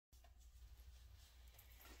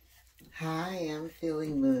Hi, I'm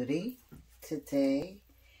feeling moody. Today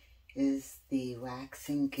is the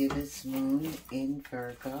waxing gibbous moon in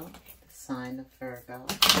Virgo, the sign of Virgo.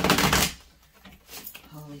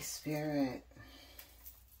 Holy Spirit,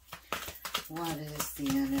 what is the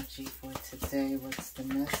energy for today? What's the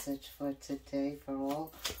message for today? For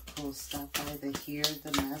all who stop by to hear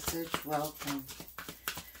the message, welcome.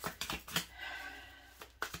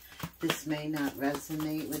 This may not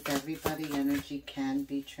resonate with everybody. Energy can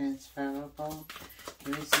be transferable.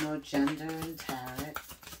 There is no gender in tarot.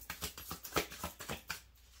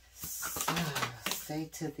 So, stay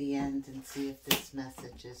to the end and see if this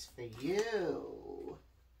message is for you.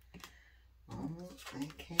 Oh,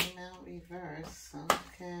 it came out reverse.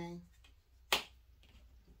 Okay.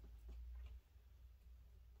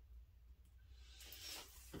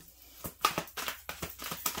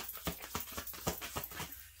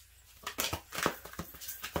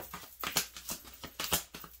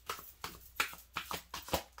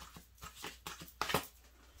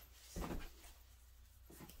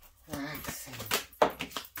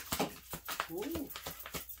 Ooh.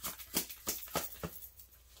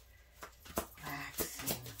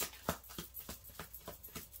 Waxing.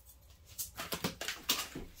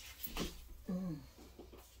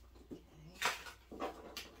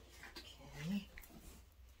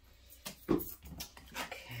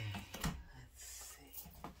 Okay, let's see.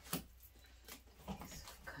 Ace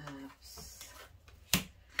of Cups.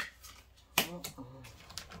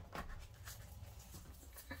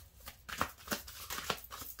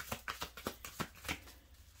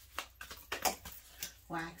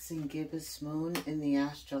 Waxing gibbous moon in the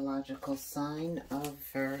astrological sign of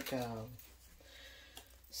Virgo.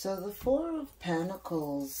 So the Four of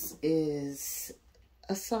Pentacles is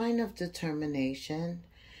a sign of determination.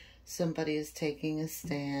 Somebody is taking a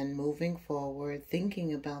stand, moving forward,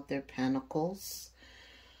 thinking about their pentacles.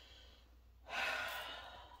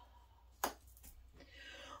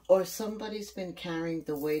 Or somebody's been carrying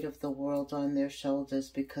the weight of the world on their shoulders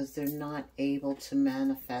because they're not able to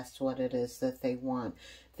manifest what it is that they want.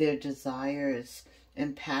 Their desires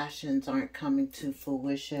and passions aren't coming to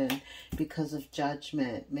fruition because of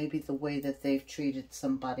judgment. Maybe the way that they've treated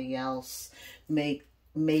somebody else made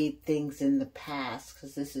things in the past,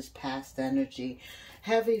 because this is past energy,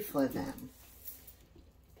 heavy for them.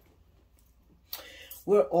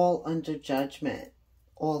 We're all under judgment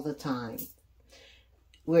all the time.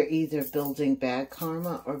 We're either building bad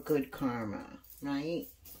karma or good karma, right?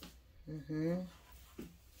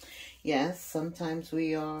 Yes, sometimes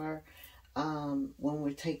we are, when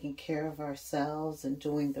we're taking care of ourselves and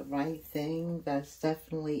doing the right thing. That's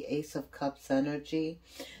definitely Ace of Cups energy.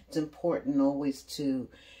 It's important always to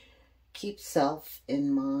keep self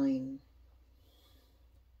in mind.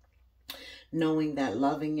 Knowing that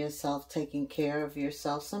loving yourself, taking care of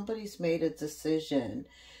yourself. Somebody's made a decision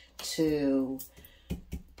to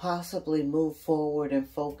possibly move forward and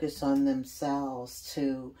focus on themselves,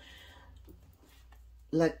 to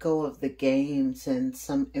let go of the games and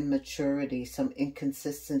some immaturity, some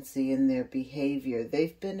inconsistency in their behavior.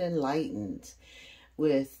 They've been enlightened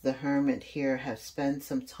with the Hermit here, have spent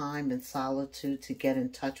some time in solitude to get in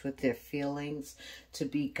touch with their feelings, to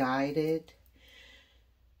be guided.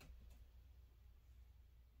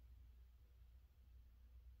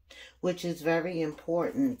 Which is very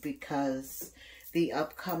important, because the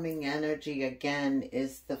upcoming energy, again,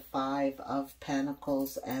 is the Five of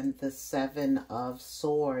Pentacles and the Seven of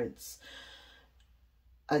Swords.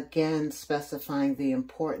 Again, specifying the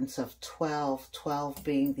importance of 12. 12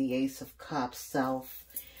 being the Ace of Cups,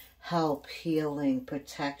 self-help, healing,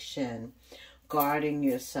 protection, guarding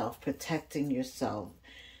yourself, protecting yourself,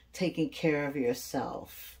 taking care of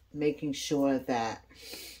yourself, making sure that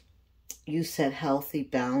you set healthy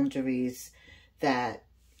boundaries, that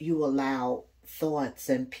you allow thoughts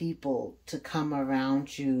and people to come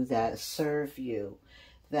around you that serve you,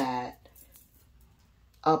 that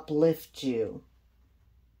uplift you.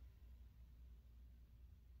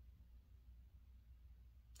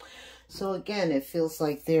 So again, it feels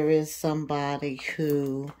like there is somebody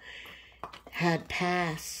who had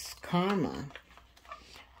past karma,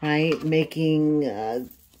 right? Making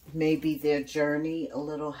maybe their journey a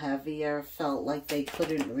little heavier, felt like they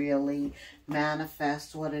couldn't really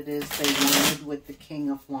manifest what it is they wanted with the King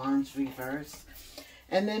of Wands reverse,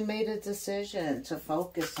 and then made a decision to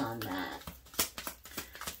focus on that.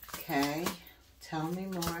 Okay, tell me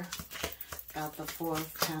more about the Four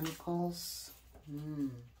of Pentacles.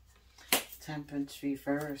 Temperance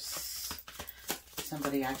reverse.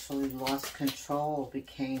 Somebody actually lost control,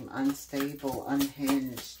 became unstable,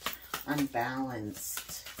 unhinged,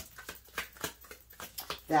 unbalanced.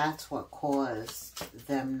 that's what caused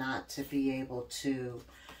them not to be able to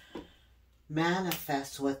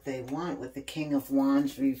manifest what they want with the King of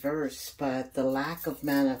Wands reverse. But the lack of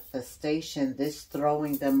manifestation, this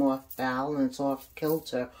throwing them off balance, off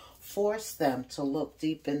kilter, forced them to look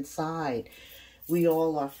deep inside. We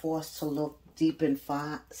all are forced to look deep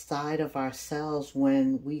inside of ourselves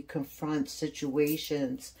when we confront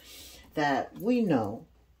situations that we know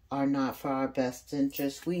are not for our best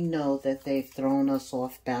interest. We know that they've thrown us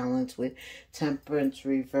off balance with Temperance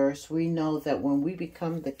reverse. We know that when we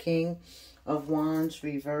become the King of Wands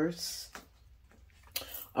reverse,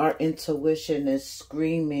 our intuition is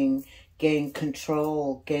screaming, gain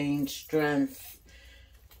control, gain strength,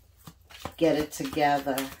 get it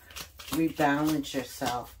together, rebalance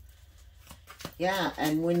yourself. Yeah,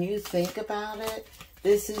 and when you think about it,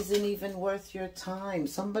 this isn't even worth your time.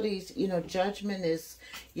 Somebody's, you know, judgment is,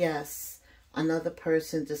 yes, another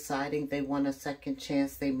person deciding they want a second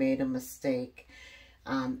chance, they made a mistake.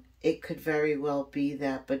 It could very well be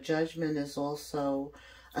that, but judgment is also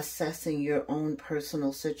assessing your own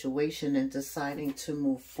personal situation and deciding to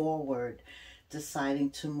move forward, deciding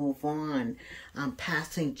to move on,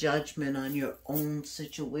 passing judgment on your own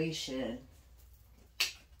situation.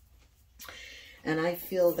 And I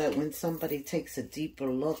feel that when somebody takes a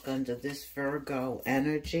deeper look under this Virgo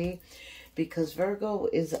energy, because Virgo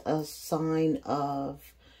is a sign of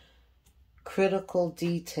critical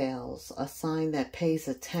details, a sign that pays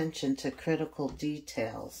attention to critical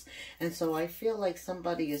details. And so I feel like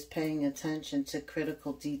somebody is paying attention to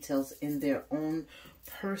critical details in their own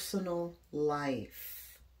personal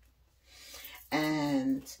life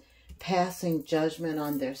and passing judgment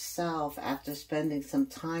on their self after spending some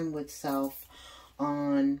time with self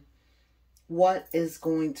on what is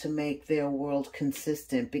going to make their world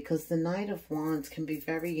consistent, because the Knight of Wands can be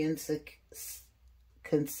very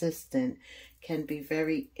consistent, can be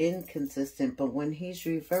very inconsistent, but when he's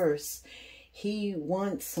reversed, he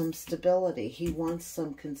wants some stability, he wants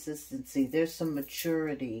some consistency. There's some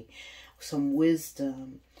maturity, some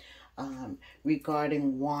wisdom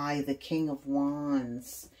regarding why the King of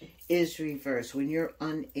Wands is reversed. When you're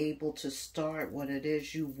unable to start what it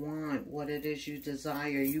is you want, what it is you desire,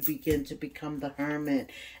 you begin to become the hermit,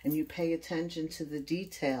 and you pay attention to the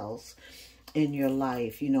details in your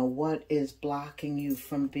life. You know, what is blocking you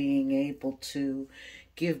from being able to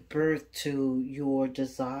give birth to your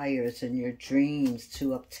desires and your dreams,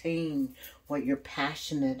 to obtain what you're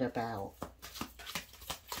passionate about.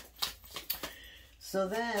 So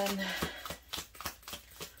then,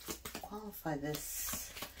 qualify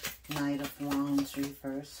this Knight of Wands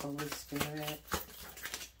reverse, Holy Spirit.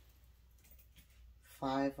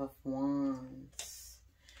 Five of Wands.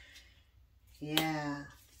 Yeah.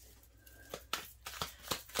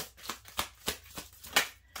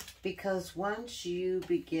 Because once you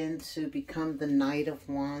begin to become the Knight of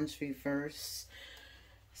Wands reverse,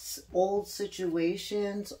 old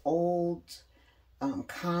situations, old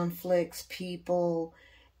conflicts, people,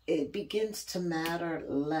 it begins to matter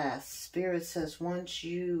less. Spirit says once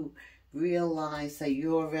you realize that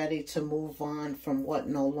you're ready to move on from what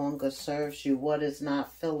no longer serves you, what is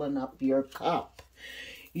not filling up your cup,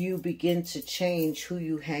 you begin to change who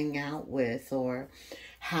you hang out with, or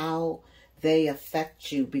how they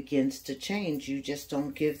affect you begins to change. You just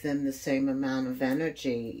don't give them the same amount of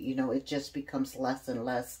energy. You know, it just becomes less and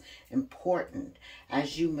less important.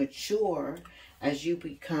 As you mature, as you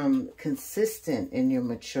become consistent in your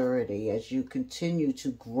maturity, as you continue to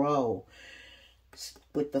grow,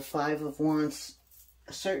 with the Five of Wands,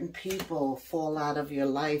 certain people fall out of your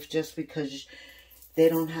life just because they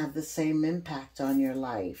don't have the same impact on your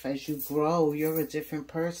life. As you grow, you're a different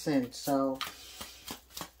person. So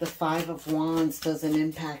the Five of Wands doesn't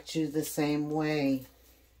impact you the same way.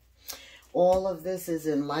 All of this is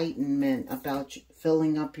enlightenment about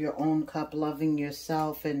filling up your own cup, loving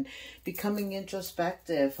yourself, and becoming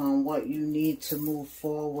introspective on what you need to move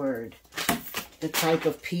forward. The type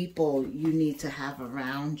of people you need to have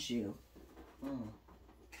around you.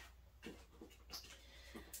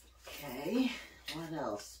 Okay, what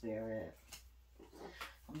else, Spirit?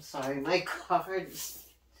 I'm sorry, my cards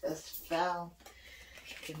just fell.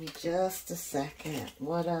 Give me just a second.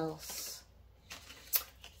 What else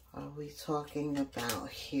are we talking about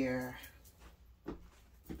here?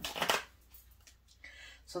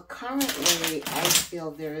 So currently, I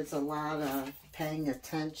feel there is a lot of paying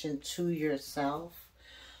attention to yourself,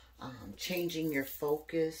 changing your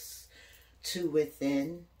focus to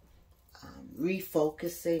within,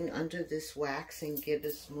 refocusing under this waxing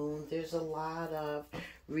gibbous moon. There's a lot of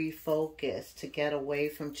refocus, to get away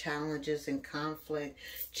from challenges and conflict,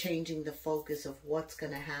 changing the focus of what's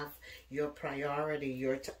going to have your priority,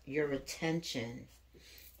 your attention.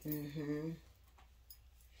 Tell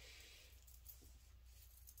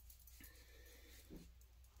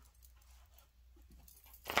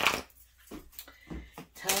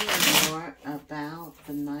me more about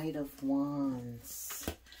the Knight of Wands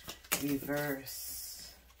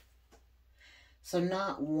reverse. So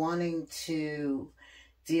not wanting to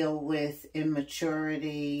deal with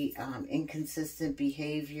immaturity, inconsistent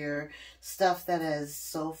behavior, stuff that has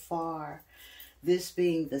so far, this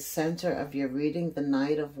being the center of your reading, the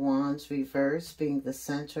Knight of Wands reverse being the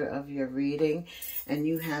center of your reading, and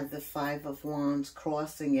you have the Five of Wands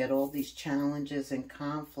crossing it, all these challenges and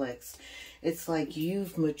conflicts. It's like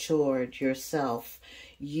you've matured yourself.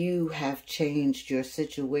 You have changed your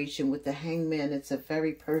situation. With the Hangman, it's a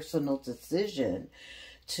very personal decision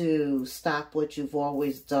to stop what you've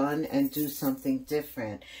always done and do something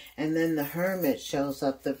different. And then the Hermit shows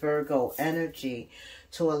up, the Virgo energy,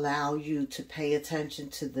 to allow you to pay attention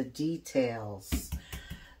to the details,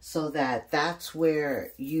 so that's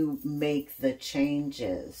where you make the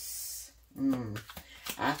changes.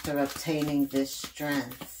 After obtaining this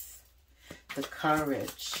strength, the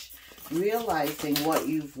courage, realizing what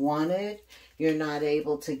you've wanted, you're not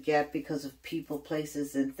able to get because of people,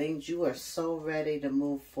 places, and things. You are so ready to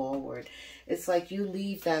move forward. It's like you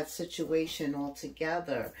leave that situation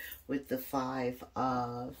altogether with the Five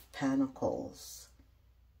of Pentacles.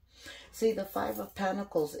 See, the Five of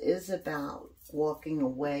Pentacles is about walking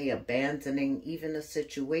away, abandoning even a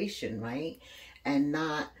situation, right? And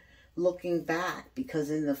not looking back,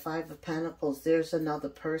 because in the Five of Pentacles, there's another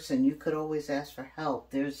person. You could always ask for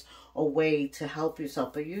help. There's a way to help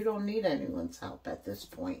yourself, but you don't need anyone's help at this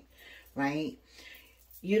point, right?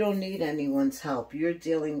 You don't need anyone's help. You're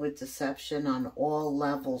dealing with deception on all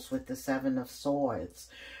levels with the Seven of Swords,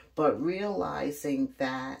 but realizing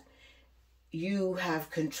that you have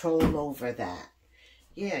control over that.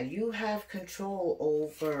 Yeah, you have control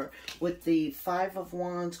over, with the Five of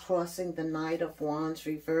Wands crossing the Knight of Wands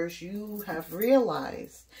reverse, you have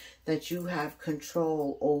realized that you have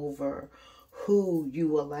control over who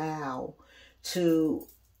you allow to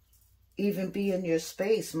even be in your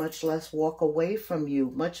space, much less walk away from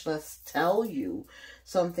you, much less tell you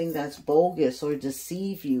something that's bogus or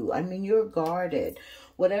deceive you. I mean, you're guarded.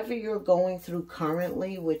 Whatever you're going through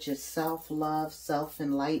currently, which is self-love,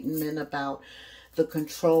 self-enlightenment, about the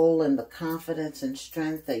control and the confidence and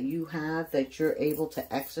strength that you have, that you're able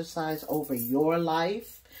to exercise over your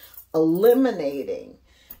life, eliminating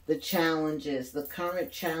the challenges, the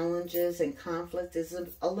current challenges and conflict is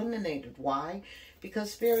eliminated. Why?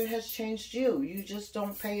 Because Spirit has changed you. You just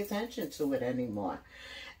don't pay attention to it anymore.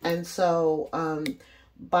 And so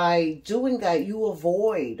by doing that, you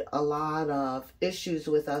avoid a lot of issues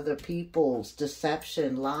with other people's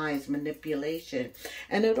deception, lies, manipulation.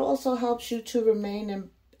 And it also helps you to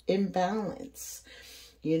remain in balance,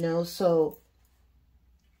 you know. So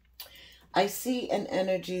I see an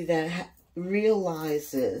energy that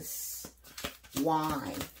realizes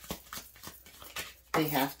why they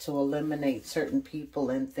have to eliminate certain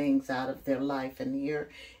people and things out of their life. And here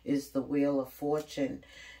is the Wheel of Fortune,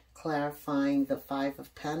 clarifying the Five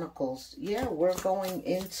of Pentacles. Yeah, we're going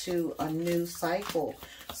into a new cycle.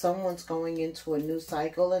 Someone's going into a new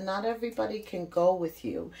cycle, and not everybody can go with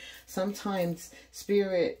you. Sometimes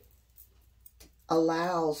Spirit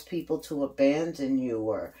allows people to abandon you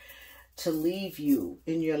or to leave you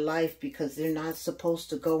in your life because they're not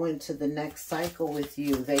supposed to go into the next cycle with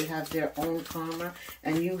you. They have their own karma,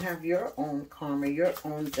 and you have your own karma, your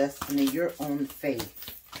own destiny, your own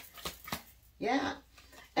faith. Yeah.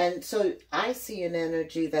 And so I see an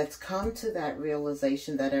energy that's come to that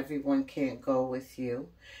realization that everyone can't go with you,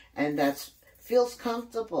 and that feels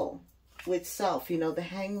comfortable with self. You know, the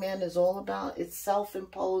Hangman is all about, it's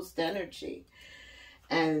self-imposed energy.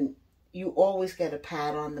 And you always get a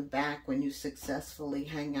pat on the back when you successfully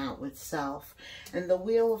hang out with self. And the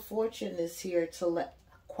Wheel of Fortune is here to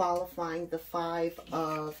qualifying the Five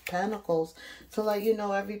of Pentacles, to let you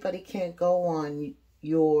know everybody can't go on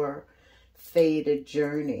your fated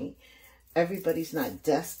journey. Everybody's not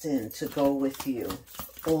destined to go with you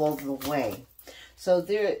all the way. So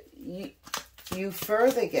there, you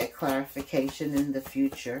further get clarification in the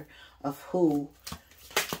future of who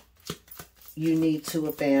you need to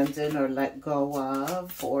abandon or let go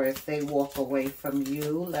of, or if they walk away from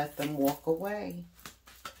you, let them walk away.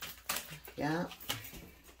 Yeah.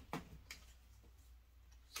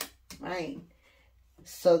 Right.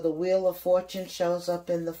 So the Wheel of Fortune shows up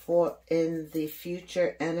in the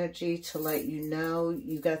future energy to let you know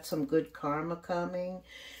you got some good karma coming.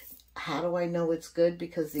 How do I know it's good?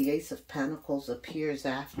 Because the Ace of Pentacles appears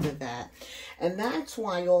after that. And that's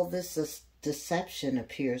why all this deception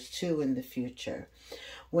appears too in the future.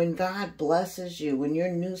 When God blesses you, when your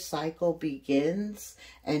new cycle begins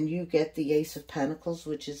and you get the Ace of Pentacles,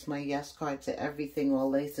 which is my yes card to everything,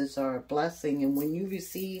 all aces are a blessing. And when you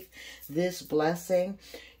receive this blessing,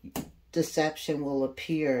 deception will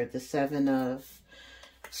appear. The Seven of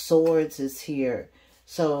Swords is here.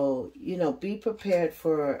 So, you know, be prepared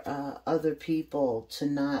for other people to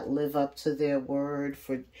not live up to their word,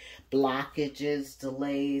 for blockages,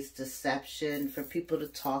 delays, deception, for people to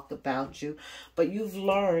talk about you. But you've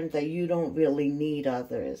learned that you don't really need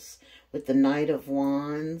others. With the Knight of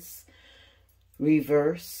Wands,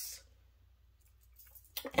 reverse,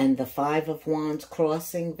 and the Five of Wands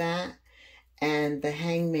crossing that, and the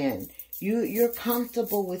Hangman. You're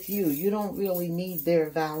comfortable with you. You don't really need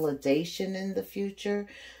their validation in the future.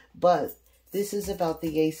 But this is about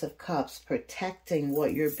the Ace of Cups, protecting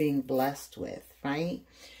what you're being blessed with, right?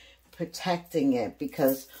 Protecting it,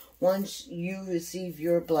 because once you receive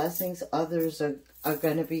your blessings, others are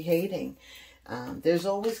going to be hating. There's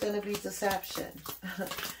always going to be deception.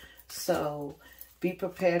 So be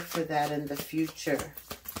prepared for that in the future.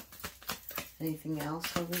 Anything else,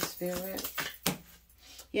 Holy Spirit?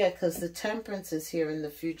 Yeah, because the Temperance is here in the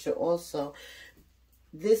future also.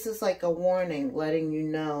 This is like a warning, letting you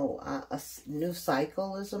know a new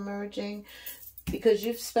cycle is emerging. Because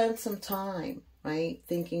you've spent some time, right,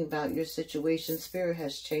 thinking about your situation. Spirit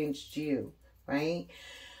has changed you, right?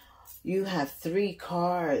 You have 3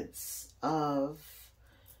 cards of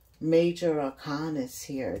major arcanas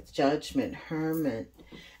here. Judgment, Hermit,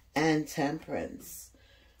 and Temperance.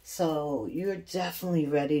 So you're definitely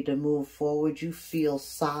ready to move forward. You feel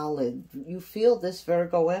solid. You feel this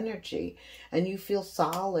Virgo energy. And you feel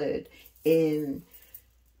solid in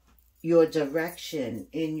your direction,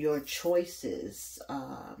 in your choices.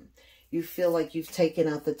 You feel like you've taken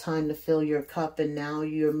out the time to fill your cup. And now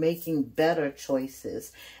you're making better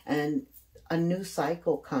choices. And a new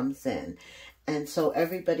cycle comes in. And so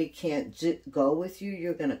everybody can't go with you.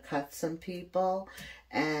 You're going to cut some people.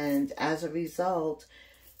 And as a result,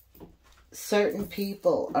 certain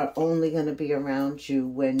people are only going to be around you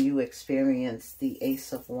when you experience the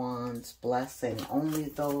Ace of Wands blessing. Only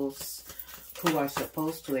those who are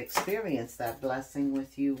supposed to experience that blessing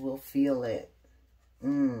with you will feel it.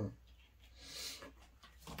 You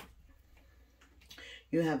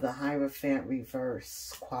have the Hierophant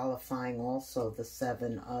reverse, qualifying also the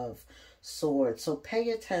Seven of Swords. So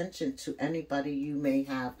pay attention to anybody you may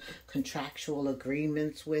have contractual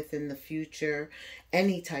agreements with in the future.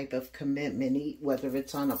 Any type of commitment, whether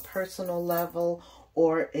it's on a personal level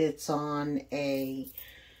or it's on a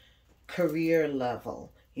career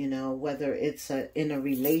level. You know, whether it's in a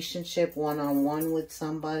relationship one-on-one with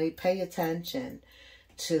somebody. Pay attention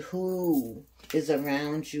to who is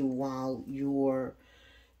around you while you're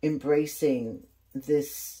embracing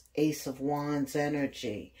this Ace of Wands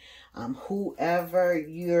energy. Whoever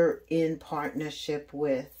you're in partnership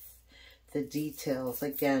with, the details.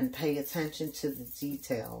 Again, pay attention to the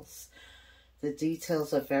details. The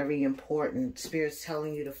details are very important. Spirit's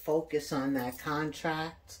telling you to focus on that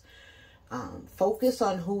contract. Focus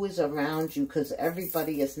on who is around you, because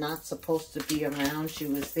everybody is not supposed to be around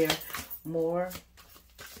you. Is there more?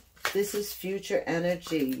 This is future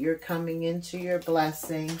energy. You're coming into your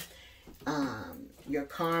blessing. Your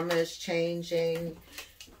karma is changing.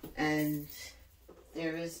 And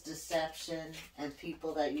there is deception and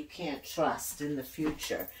people that you can't trust in the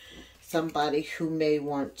future. Somebody who may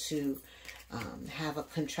want to have a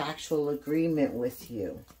contractual agreement with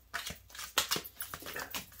you.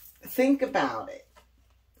 Think about it.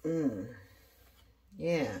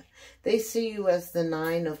 Yeah. They see you as the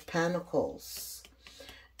Nine of Pentacles.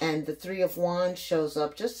 And the Three of Wands shows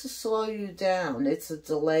up just to slow you down. It's a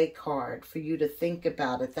delay card for you to think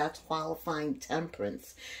about it. That's qualifying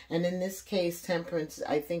Temperance. And in this case, Temperance,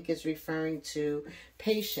 I think, is referring to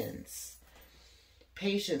patience.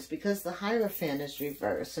 Patience, because the Hierophant is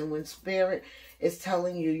reversed. And when Spirit is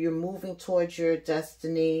telling you you're moving towards your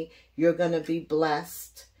destiny, you're going to be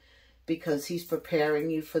blessed, because he's preparing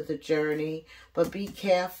you for the journey. But be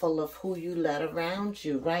careful of who you let around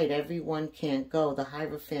you, right? Everyone can't go. The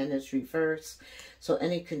Hierophant is reversed. So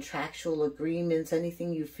any contractual agreements,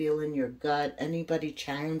 anything you feel in your gut, anybody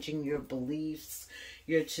challenging your beliefs,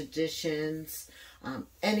 your traditions,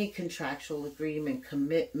 any contractual agreement,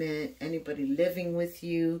 commitment, anybody living with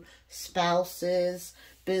you, spouses,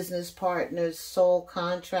 business partners, soul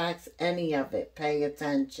contracts, any of it. Pay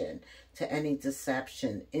attention to any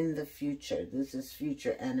deception in the future. This is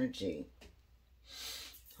future energy.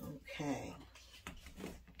 Okay.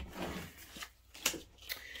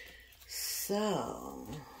 So,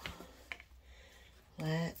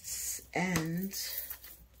 let's end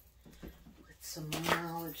with some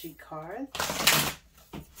numerology cards.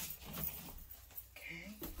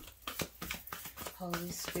 Okay.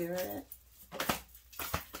 Holy Spirit,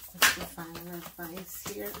 what's the final advice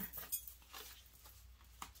here?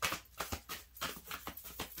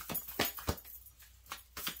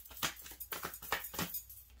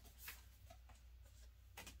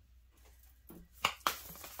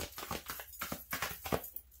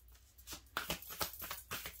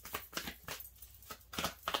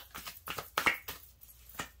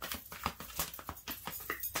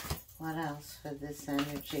 What else for this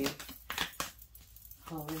energy?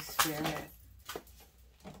 Holy Spirit.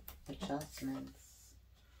 Adjustments.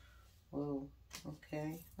 Whoa.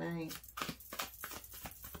 Okay. Right.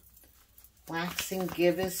 Waxing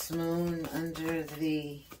gibbous moon under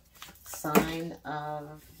the sign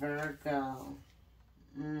of Virgo.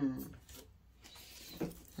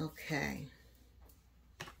 Okay.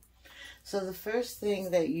 So the first thing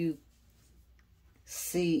that you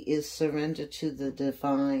see is surrender to the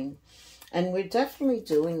divine. And we're definitely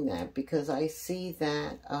doing that because I see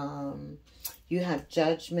that you have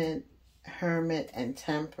judgment, hermit, and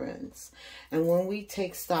temperance. And when we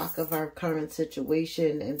take stock of our current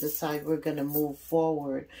situation and decide we're going to move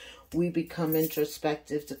forward, we become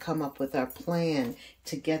introspective to come up with our plan,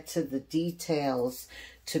 to get to the details,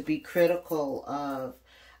 to be critical of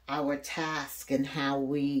our task and how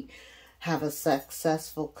we have a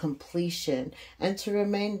successful completion, and to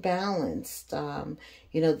remain balanced.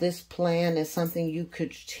 You know, this plan is something you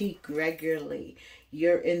critique regularly.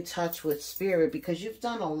 You're in touch with spirit because you've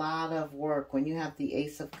done a lot of work. When you have the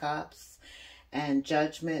Ace of Cups and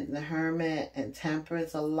Judgment and the Hermit and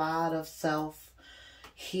Temperance, a lot of self-healing,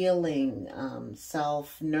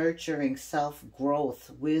 self-nurturing,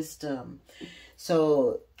 self-growth, wisdom.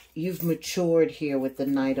 So you've matured here with the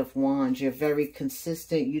Knight of Wands. You're very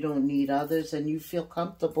consistent. You don't need others, and you feel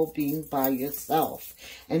comfortable being by yourself.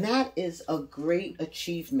 And that is a great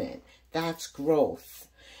achievement. That's growth.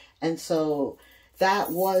 And so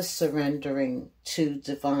that was surrendering to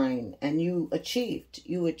divine, and you achieved.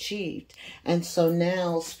 You achieved. And so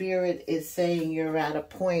now Spirit is saying you're at a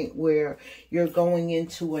point where you're going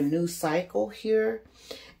into a new cycle here.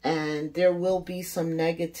 And there will be some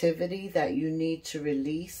negativity that you need to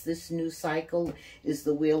release. This new cycle is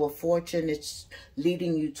the Wheel of Fortune. It's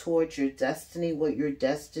leading you towards your destiny, what you're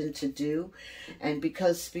destined to do. And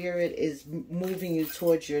because Spirit is moving you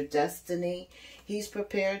towards your destiny, He's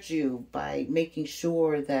prepared you by making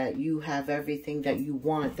sure that you have everything that you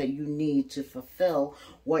want, that you need to fulfill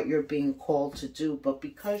what you're being called to do. But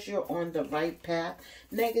because you're on the right path,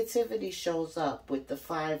 negativity shows up with the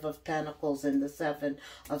 5 of Pentacles and the 7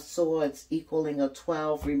 of Swords equaling a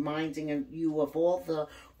 12, reminding you of all the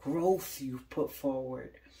growth you've put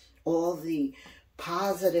forward, all the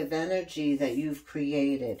positive energy that you've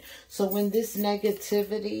created. So when this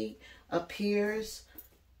negativity appears,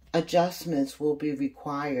 adjustments will be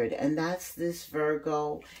required. And that's this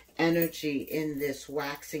Virgo energy in this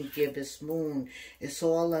waxing gibbous moon. It's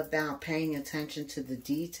all about paying attention to the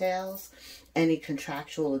details, any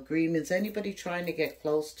contractual agreements, anybody trying to get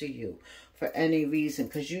close to you for any reason,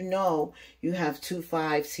 because you know you have 2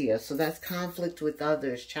 5s here. So that's conflict with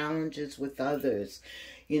others, challenges with others,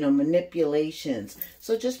 you know, manipulations.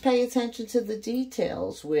 So just pay attention to the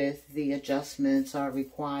details with the adjustments are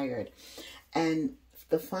required. And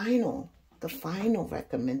the final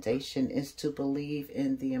recommendation is to believe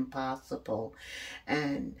in the impossible.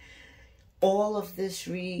 And all of this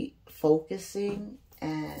refocusing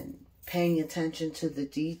and paying attention to the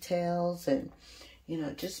details and, you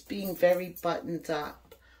know, just being very buttoned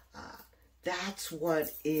up, that's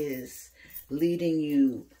what is leading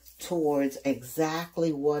you towards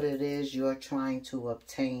exactly what it is you're trying to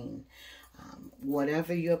obtain.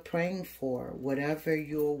 Whatever you're praying for, whatever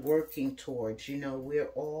you're working towards, you know, we're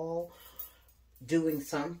all doing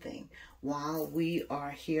something. While we are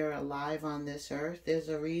here alive on this earth, there's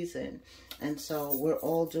a reason. And so we're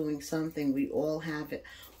all doing something. We all have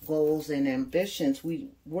goals and ambitions. We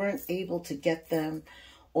weren't able to get them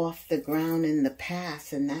off the ground in the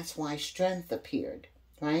past, and that's why strength appeared.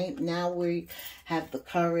 Right? Now we have the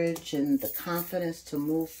courage and the confidence to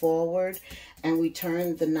move forward, and we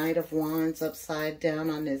turn the Knight of Wands upside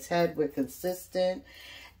down on his head. We're consistent,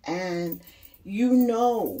 and You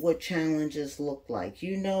know what challenges look like.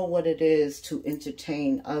 You know what it is to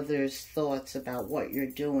entertain others' thoughts about what you're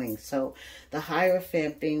doing. So the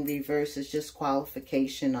Hierophant being reversed is just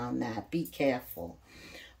qualification on that. Be careful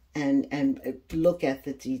and look at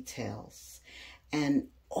the details. And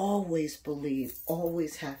always believe,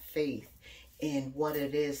 always have faith in what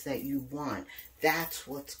it is that you want. That's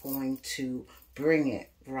what's going to bring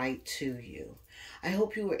it right to you. I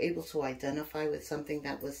hope you were able to identify with something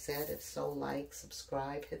that was said. If so, like,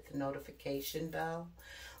 subscribe, hit the notification bell.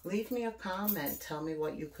 Leave me a comment. Tell me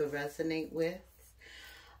what you could resonate with.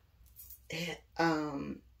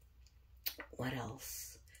 What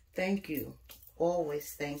else? Thank you.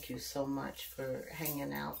 Always thank you so much for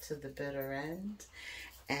hanging out to the bitter end.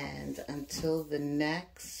 And until the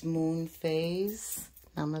next moon phase,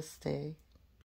 namaste.